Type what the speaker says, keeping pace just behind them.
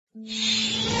Everybody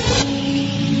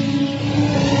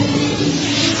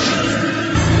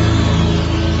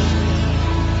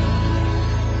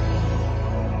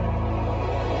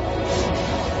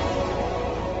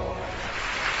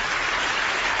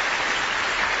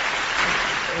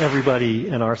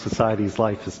in our society's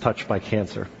life is touched by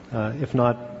cancer. If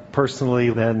not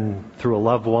personally, then through a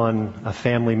loved one, a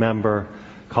family member,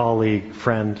 colleague,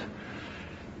 friend.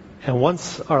 And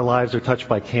once our lives are touched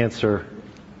by cancer,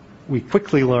 we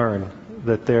quickly learn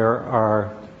that there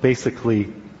are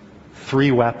basically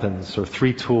three weapons or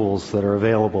three tools that are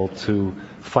available to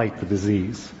fight the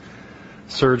disease: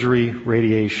 surgery,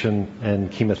 radiation, and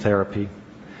chemotherapy.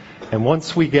 And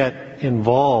once we get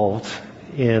involved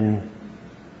in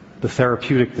the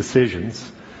therapeutic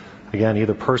decisions, again,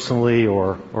 either personally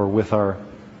or with our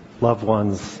loved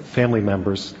ones, family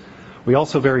members, we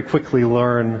also very quickly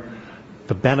learn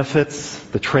the benefits,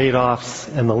 the trade-offs,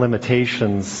 and the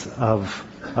limitations of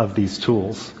these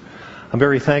tools. I'm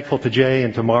very thankful to Jay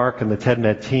and to Mark and the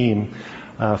TEDMed team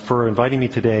for inviting me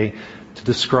today to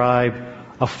describe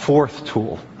a fourth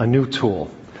tool, a new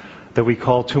tool, that we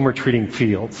call tumor treating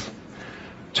fields.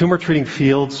 Tumor treating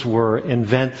fields were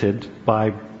invented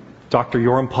by Dr.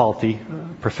 Yoram Palti,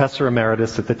 Professor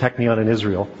Emeritus at the Technion in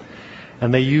Israel,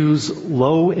 and they use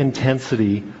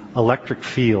low-intensity electric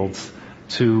fields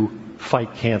to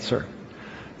fight cancer.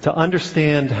 To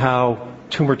understand how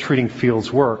tumor treating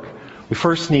fields work, we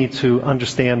first need to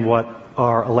understand what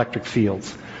are electric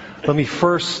fields. Let me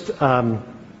first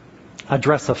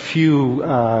address a few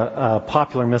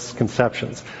popular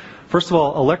misconceptions. First of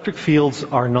all, electric fields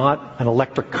are not an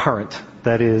electric current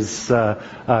that is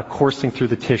coursing through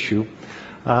the tissue.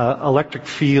 Electric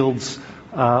fields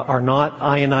are not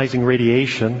ionizing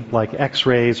radiation like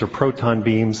X-rays or proton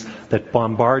beams that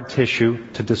bombard tissue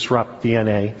to disrupt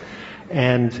DNA.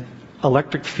 And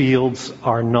electric fields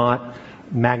are not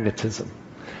magnetism.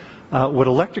 What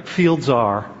electric fields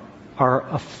are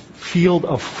a field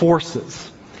of forces.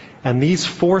 And these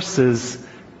forces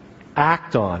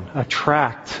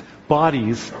attract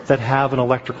bodies that have an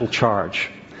electrical charge.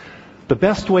 The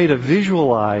best way to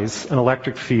visualize an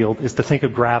electric field is to think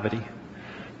of gravity.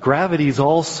 Gravity is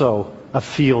also a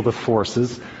field of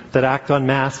forces that act on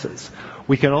masses.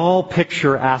 We can all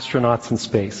picture astronauts in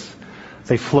space.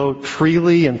 They float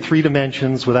freely in 3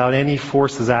 dimensions without any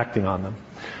forces acting on them.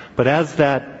 But as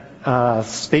that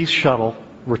space shuttle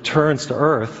returns to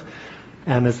Earth,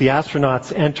 and as the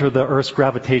astronauts enter the Earth's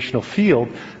gravitational field,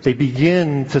 they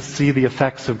begin to see the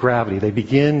effects of gravity. They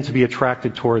begin to be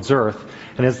attracted towards Earth.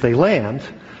 And as they land,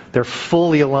 they're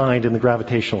fully aligned in the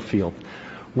gravitational field.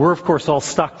 We're, of course, all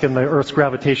stuck in the Earth's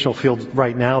gravitational field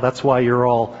right now. That's why you're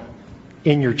all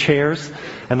in your chairs.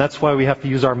 And that's why we have to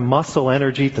use our muscle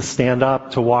energy to stand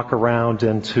up, to walk around,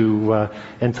 and to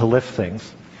lift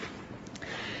things.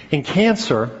 In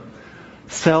cancer,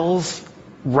 cells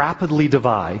rapidly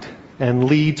divide and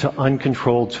lead to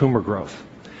uncontrolled tumor growth.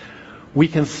 We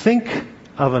can think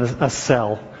of a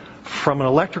cell from an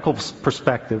electrical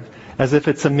perspective as if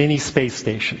it's a mini space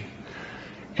station.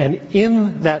 And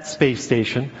in that space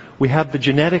station, we have the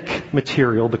genetic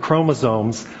material, the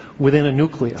chromosomes, within a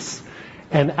nucleus.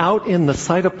 And out in the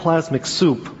cytoplasmic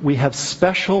soup, we have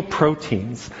special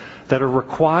proteins that are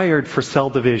required for cell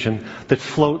division that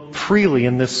float freely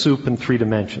in this soup in 3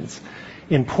 dimensions.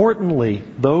 Importantly,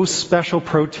 those special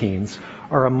proteins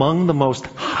are among the most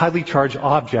highly charged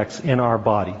objects in our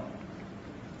body.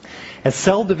 As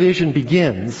cell division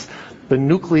begins, the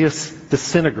nucleus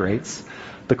disintegrates,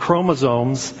 the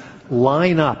chromosomes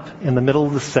line up in the middle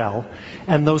of the cell,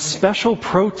 and those special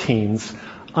proteins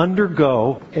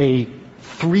undergo a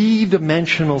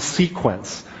 3-dimensional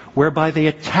sequence whereby they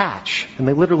attach, and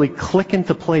they literally click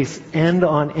into place end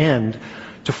on end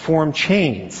to form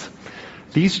chains.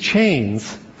 These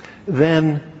chains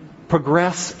then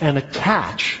progress and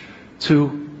attach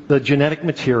to the genetic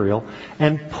material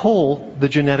and pull the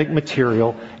genetic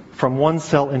material from one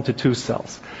cell into 2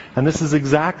 cells. And this is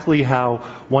exactly how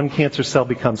one cancer cell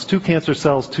becomes 2 cancer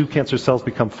cells, 2 cancer cells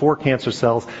become 4 cancer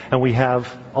cells, and we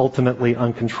have ultimately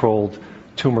uncontrolled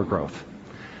tumor growth.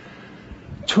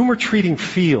 Tumor treating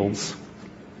fields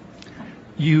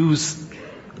use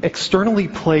externally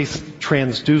placed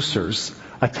transducers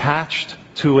attached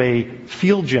to a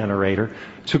field generator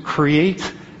to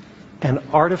create an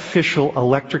artificial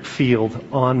electric field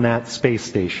on that space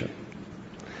station.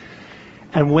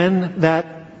 And when that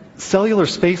cellular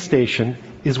space station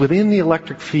is within the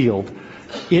electric field,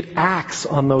 it acts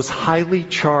on those highly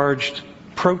charged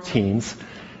proteins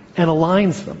and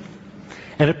aligns them.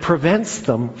 And it prevents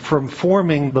them from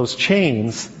forming those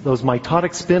chains, those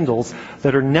mitotic spindles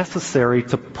that are necessary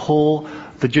to pull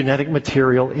the genetic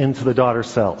material into the daughter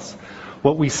cells.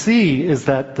 What we see is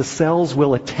that the cells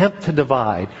will attempt to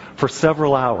divide for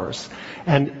several hours,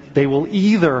 and they will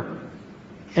either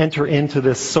enter into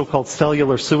this so-called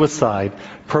cellular suicide,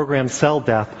 programmed cell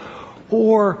death,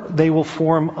 or they will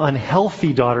form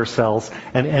unhealthy daughter cells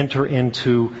and enter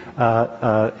into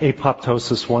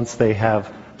apoptosis once they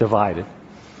have divided.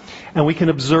 And we can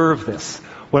observe this.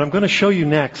 What I'm going to show you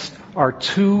next are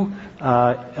two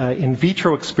in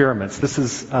vitro experiments. This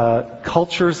is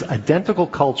cultures, identical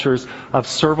cultures of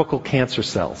cervical cancer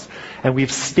cells. And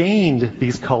we've stained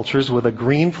these cultures with a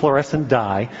green fluorescent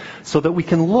dye so that we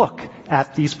can look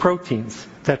at these proteins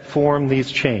that form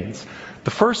these chains.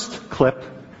 The first clip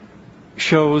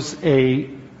shows a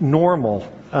normal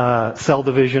cell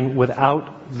division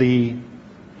without the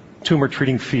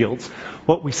tumor-treating fields.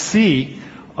 What we see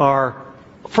are,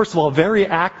 first of all, very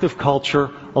active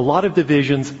culture, a lot of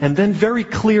divisions, and then very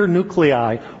clear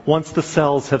nuclei once the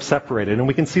cells have separated. And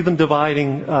we can see them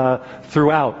dividing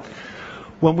throughout.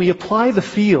 When we apply the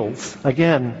fields,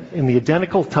 again, in the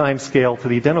identical time scale to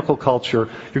the identical culture,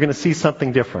 you're going to see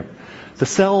something different. The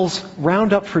cells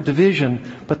round up for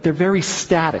division, but they're very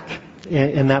static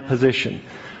in that position.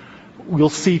 We'll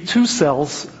see two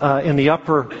cells in the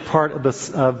upper part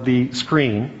of the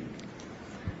screen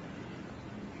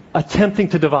attempting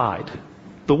to divide.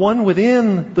 The one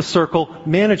within the circle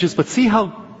manages, but see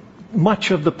how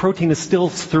much of the protein is still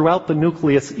throughout the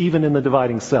nucleus, even in the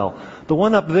dividing cell. The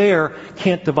one up there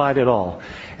can't divide at all.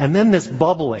 And then this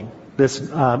bubbling, this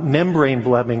membrane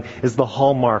blebbing, is the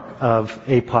hallmark of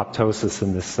apoptosis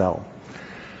in this cell.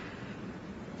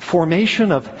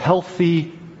 Formation of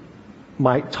healthy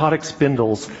mitotic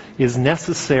spindles is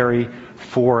necessary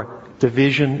for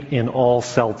division in all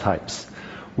cell types.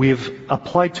 We've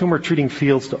applied tumor-treating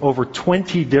fields to over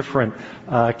 20 different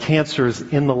cancers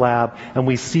in the lab, and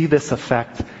we see this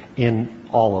effect in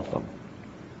all of them.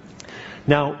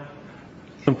 Now,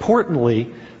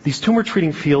 importantly, these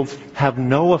tumor-treating fields have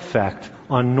no effect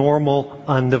on normal,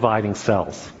 undividing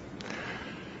cells.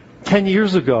 10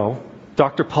 years ago,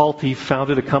 Dr. Palti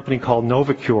founded a company called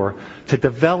Novacure to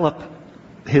develop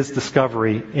his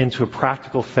discovery into a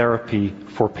practical therapy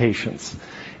for patients.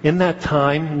 In that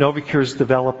time, Novacure's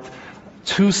developed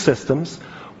two systems,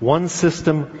 one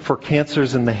system for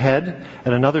cancers in the head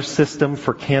and another system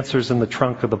for cancers in the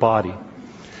trunk of the body.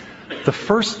 The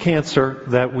first cancer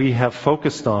that we have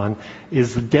focused on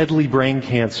is the deadly brain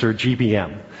cancer,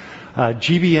 GBM.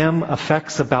 GBM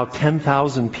affects about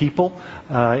 10,000 people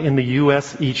in the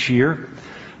U.S. each year.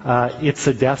 It's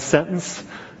a death sentence.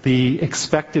 The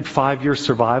expected 5-year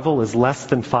survival is less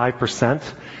than 5%.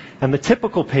 And the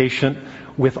typical patient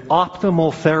with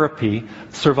optimal therapy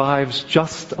survives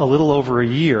just a little over a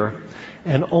year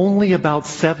and only about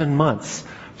 7 months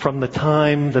from the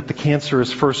time that the cancer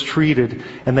is first treated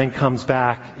and then comes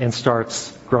back and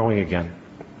starts growing again.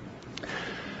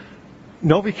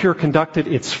 Novacure conducted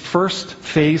its first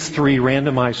phase 3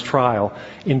 randomized trial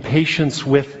in patients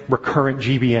with recurrent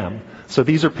GBM. So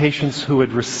these are patients who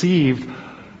had received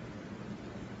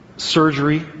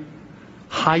surgery,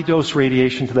 high-dose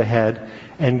radiation to the head,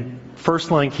 and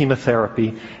first-line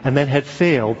chemotherapy, and then had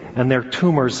failed, and their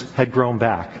tumors had grown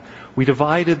back. We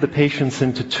divided the patients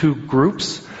into two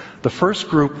groups. The first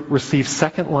group received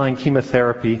second-line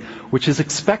chemotherapy, which is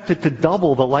expected to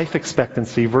double the life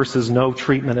expectancy versus no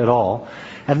treatment at all.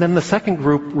 And then the second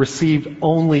group received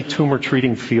only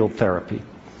tumor-treating field therapy.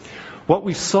 What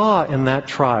we saw in that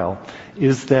trial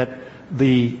is that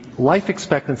the life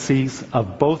expectancies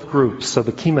of both groups, so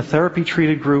the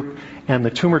chemotherapy-treated group and the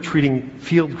tumor-treating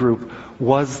field group,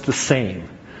 was the same.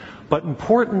 But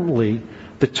importantly,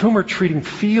 the tumor-treating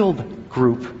field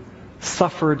group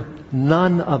suffered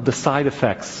none of the side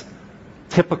effects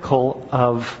typical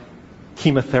of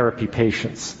chemotherapy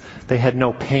patients. They had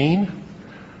no pain,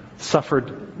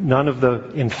 suffered none of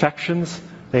the infections,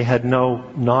 they had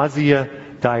no nausea,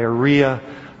 diarrhea,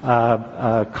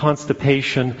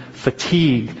 constipation,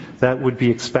 fatigue that would be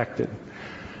expected.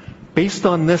 Based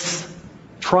on this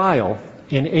trial,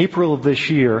 in April of this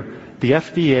year, the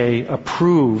FDA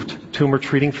approved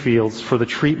tumor-treating fields for the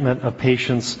treatment of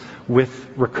patients with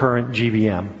recurrent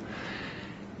GBM.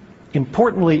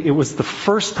 Importantly, it was the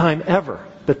first time ever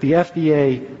that the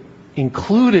FDA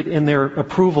included in their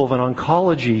approval of an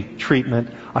oncology treatment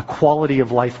a quality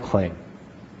of life claim.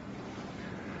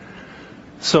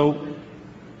 So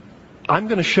I'm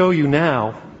going to show you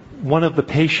now one of the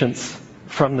patients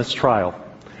from this trial.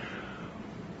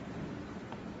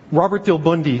 Robert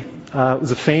Dilbundi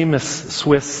was a famous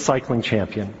Swiss cycling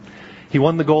champion. He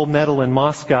won the gold medal in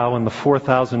Moscow in the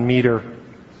 4,000-meter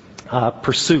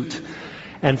pursuit.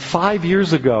 And 5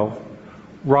 years ago,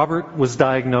 Robert was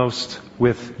diagnosed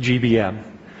with GBM.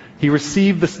 He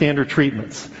received the standard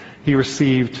treatments. He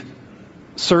received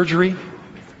surgery,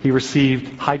 he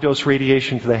received high-dose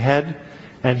radiation to the head,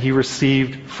 and he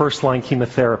received first-line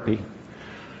chemotherapy.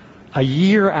 A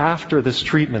year after this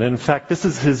treatment, and in fact, this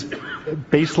is his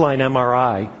baseline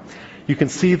MRI, you can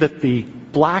see that the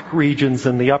black regions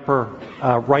in the upper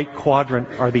right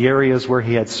quadrant are the areas where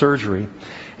he had surgery.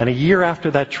 And a year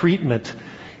after that treatment,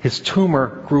 his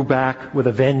tumor grew back with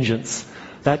a vengeance.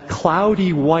 That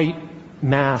cloudy white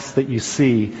mass that you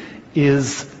see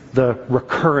is the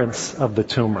recurrence of the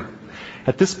tumor.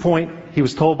 At this point, he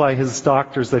was told by his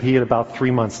doctors that he had about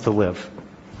 3 months to live.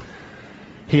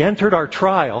 He entered our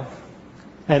trial,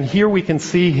 and here we can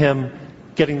see him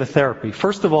getting the therapy.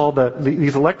 First of all,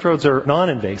 these electrodes are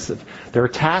non-invasive. They're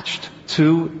attached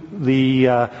to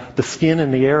the skin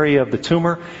in the area of the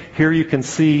tumor. Here you can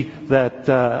see that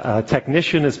a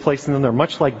technician is placing them. They're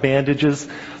much like bandages.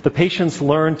 The patients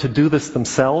learn to do this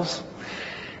themselves.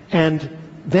 And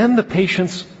then the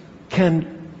patients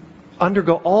can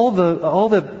undergo all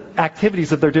the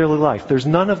activities of their daily life. There's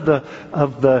none of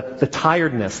the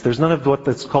tiredness. There's none of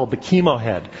what's called the chemo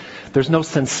head. There's no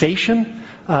sensation.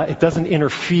 It doesn't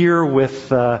interfere with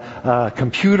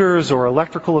computers or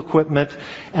electrical equipment.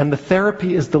 And the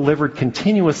therapy is delivered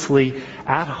continuously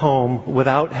at home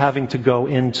without having to go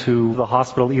into the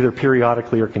hospital either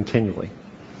periodically or continually.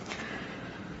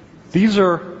 These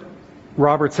are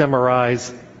Robert's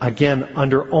MRIs, again,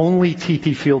 under only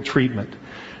TT field treatment.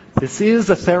 This is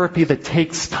a therapy that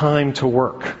takes time to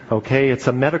work, okay? It's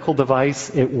a medical device.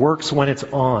 It works when it's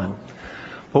on.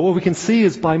 But what we can see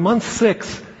is by month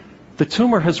 6, the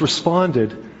tumor has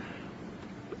responded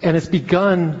and it's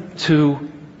begun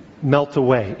to melt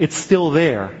away. It's still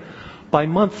there. By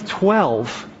month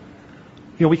 12,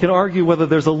 we can argue whether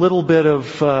there's a little bit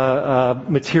of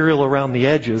material around the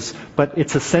edges, but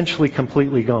it's essentially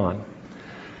completely gone.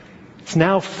 It's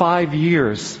now 5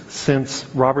 years since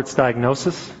Robert's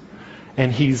diagnosis,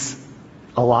 and he's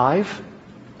alive,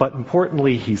 but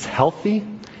importantly, he's healthy,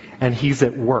 and he's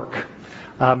at work.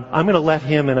 I'm going to let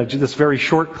him, in this very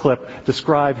short clip,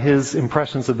 describe his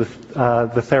impressions of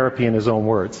the therapy in his own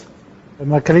words.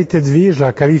 Ma qualité de vie, je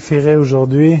la qualifierais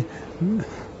aujourd'hui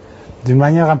d'une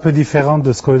manière un peu différente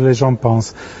de ce que les gens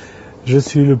pensent. Je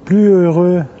suis le plus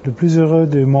heureux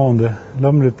du monde,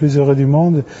 l'homme le plus heureux du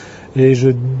monde, et je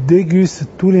déguste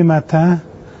tous les matins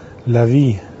la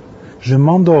vie. Je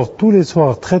m'endors tous les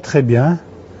soirs très très bien,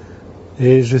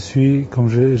 et je suis, comme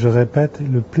je répète,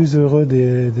 le plus heureux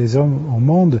des hommes au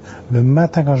monde. Le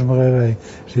matin quand je me réveille,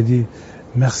 j'ai dit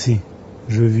merci,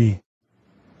 je vis.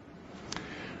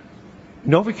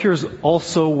 Novocure is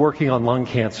also working on lung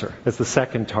cancer as the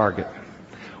second target.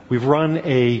 We've run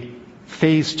a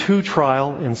phase 2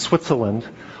 trial in Switzerland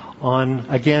on,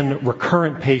 again,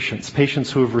 recurrent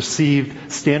patients who have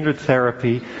received standard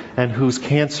therapy and whose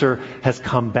cancer has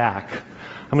come back.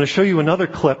 I'm going to show you another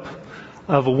clip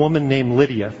of a woman named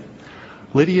Lydia.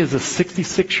 Lydia is a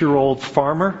 66-year-old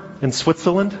farmer in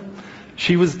Switzerland.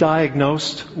 She was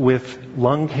diagnosed with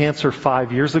lung cancer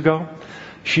 5 years ago.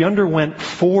 She underwent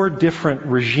 4 different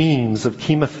regimes of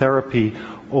chemotherapy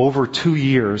over 2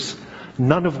 years,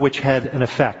 none of which had an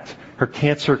effect. Her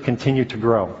cancer continued to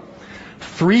grow.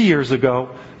 3 years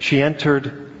ago, she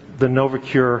entered the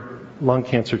Novocure lung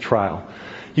cancer trial.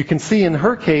 You can see in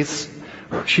her case,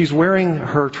 she's wearing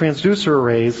her transducer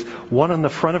arrays, one on the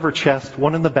front of her chest,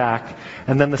 one in the back,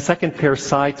 and then the second pair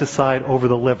side to side over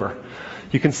the liver.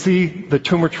 You can see the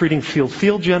tumor treating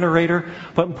field generator,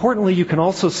 but importantly, you can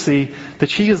also see that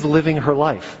she is living her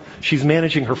life. She's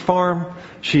managing her farm,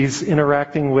 she's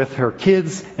interacting with her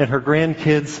kids and her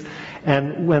grandkids,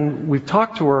 and when we've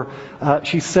talked to her,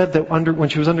 she said that when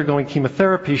she was undergoing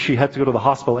chemotherapy, she had to go to the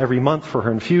hospital every month for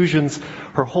her infusions.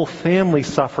 Her whole family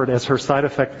suffered as her side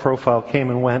effect profile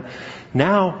came and went.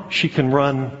 Now she can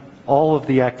run all of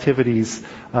the activities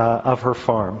of her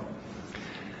farm.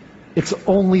 It's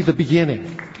only the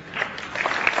beginning.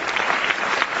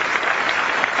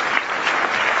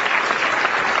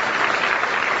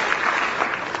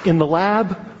 In the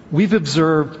lab, we've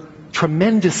observed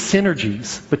tremendous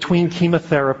synergies between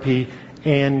chemotherapy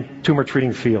and tumor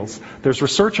treating fields. There's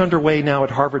research underway now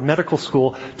at Harvard Medical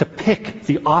School to pick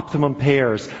the optimum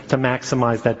pairs to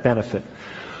maximize that benefit.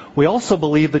 We also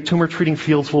believe that tumor treating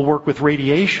fields will work with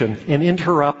radiation and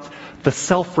interrupt the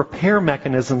self-repair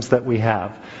mechanisms that we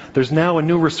have. There's now a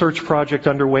new research project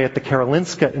underway at the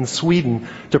Karolinska in Sweden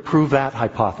to prove that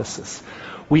hypothesis.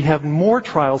 We have more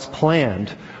trials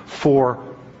planned for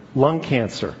lung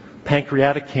cancer,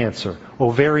 pancreatic cancer,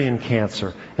 ovarian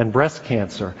cancer, and breast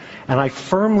cancer. And I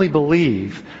firmly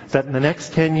believe that in the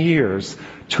next 10 years,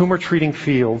 tumor treating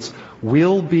fields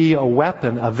will be a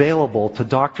weapon available to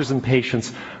doctors and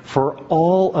patients for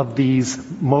all of these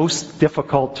most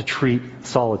difficult to treat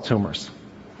solid tumors.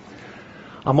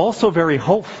 I'm also very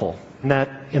hopeful that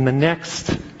in the next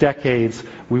decades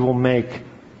we will make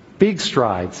big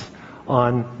strides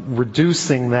on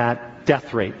reducing that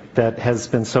death rate that has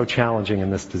been so challenging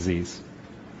in this disease.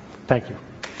 Thank you.